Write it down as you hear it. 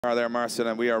Are there, Marcin,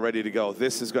 and we are ready to go.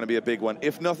 This is going to be a big one,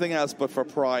 if nothing else but for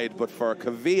pride. But for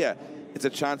Kvia, it's a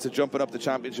chance of jumping up the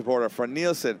championship order. For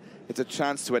Nilsen, it's a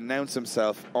chance to announce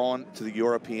himself on to the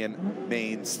European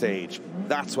main stage.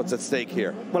 That's what's at stake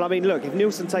here. Well, I mean, look, if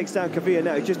Nilsen takes down Kvia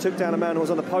now, he just took down a man who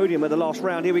was on the podium at the last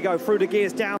round. Here we go, through the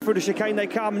gears, down through the chicane they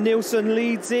come. Nilsen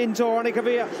leads in, Tor Arne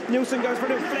Kvia. Nilsen goes for a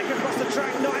little flick across the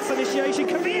track. Nice initiation.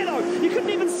 Kvia, though, you couldn't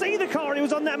even see the car. He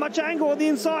was on that much angle on the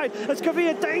inside as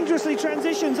Kvia dangerously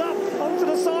transitions up onto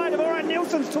the side of Orjan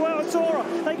Nilsen's Tora.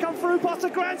 They come through past the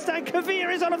grandstand.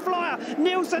 Kvia is on a flyer.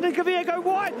 Nilsen and Kvia go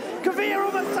wide. Kvia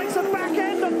almost takes a back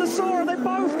end on the Sora. They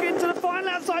both get into the final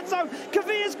outside zone.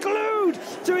 Kvia's glued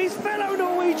to his fellow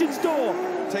Norwegian's door.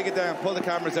 Take it down, pull the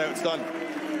cameras out, it's done.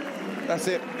 That's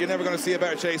it. You're never going to see a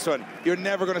better chase run. You're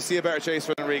never going to see a better chase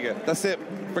run in Riga. That's it.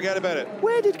 Forget about it.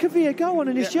 Where did Kvia go on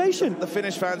initiation? Yeah, the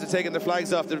Finnish fans are taking the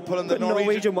flags off. They're pulling the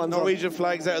Norwegian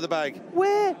flags out of the bag.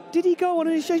 Where did he go on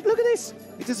initiation? Look at this.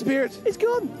 He disappeared. He's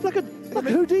gone. Like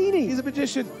Houdini. He's a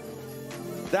magician.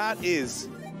 That is...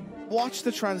 Watch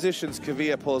the transitions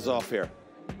Kvia pulls off here.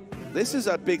 This is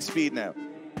at big speed now.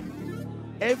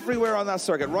 Everywhere on that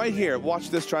circuit, right here, watch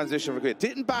this transition for Kvia.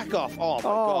 Didn't back off. Oh, my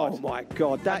God. Oh, my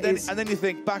God. And then you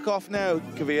think, back off now,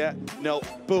 Kvia. No,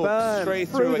 boom, burn straight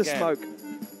through the again. smoke.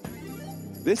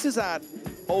 This is at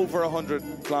over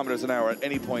 100 kilometers an hour at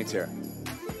any point here.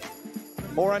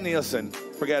 Orjan Nilsen,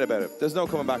 forget about it. There's no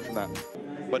coming back from that.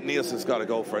 But Nielsen's got to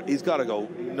go for it. He's got to go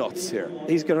nuts here.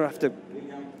 He's going to have to...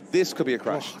 This could be a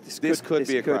crash. Oh, this could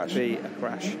be a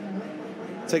crash.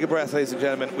 Take a breath, ladies and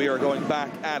gentlemen. We are going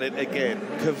back at it again.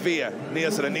 Kvia,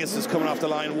 Nilsen, and Nielsen's coming off the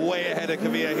line way ahead of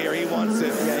Kvia here. He wants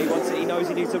it. Yeah, he wants it. He knows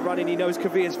he needs to run in. He knows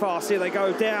Kvia's fast. Here they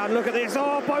go down. Look at this.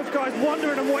 Oh, both guys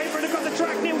wandering and wavering. They've got the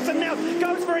track. Nilsen now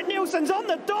goes for it. Nilsen's on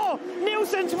the door.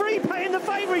 Nilsen's repaying the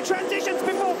favour. He transitions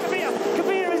before Kvia.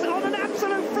 Kvia is on an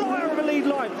absolute flyer of a lead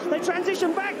line. They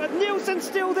transition back, but Nilsen's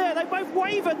still there. They both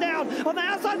waver down on the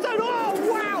outside zone. Oh,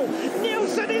 wow!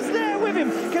 Nilsen is there with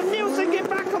him. Can Nilsen get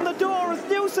back on the door as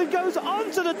Nilsen goes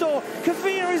onto the door?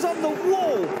 Kvia is on the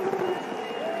wall.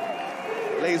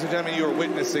 Ladies and gentlemen, you are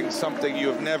witnessing something you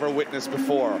have never witnessed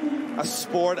before. A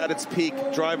sport at its peak,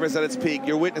 drivers at its peak.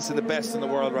 You're witnessing the best in the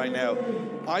world right now.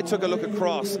 I took a look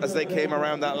across as they came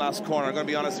around that last corner. I'm going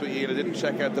to be honest with you, I didn't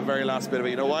check out the very last bit of it.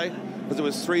 You know why? Because there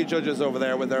was 3 judges over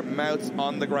there with their mouths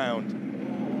on the ground.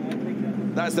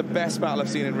 That is the best battle I've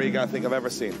seen in Riga I think I've ever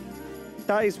seen.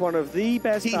 That is one of the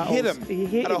best battles. He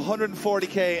hit him at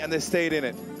 140k and they stayed in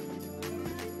it.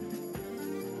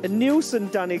 And Nilsen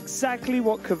done exactly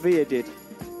what Kvia did.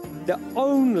 The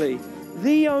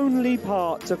only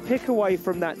part to pick away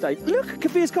from that, Dave. Look,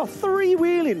 Kvia's car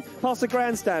 3-wheeling past the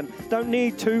grandstand. Don't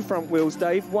need 2 front wheels,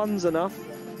 Dave. 1's enough.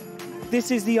 This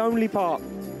is the only part.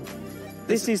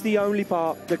 This is the only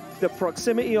part. The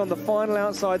proximity on the final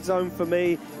outside zone for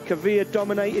me. Kvia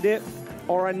dominated it.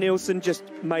 Orjan Nilsen just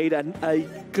made a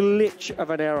glitch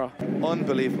of an error.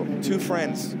 Unbelievable. 2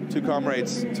 friends, 2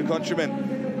 comrades, 2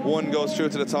 countrymen. 1 goes through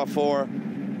to the top 4.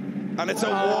 And it's a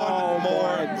one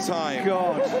more time.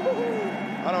 God.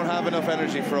 I don't have enough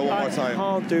energy for a one more time. I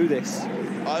can't do this.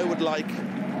 I would like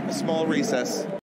a small recess.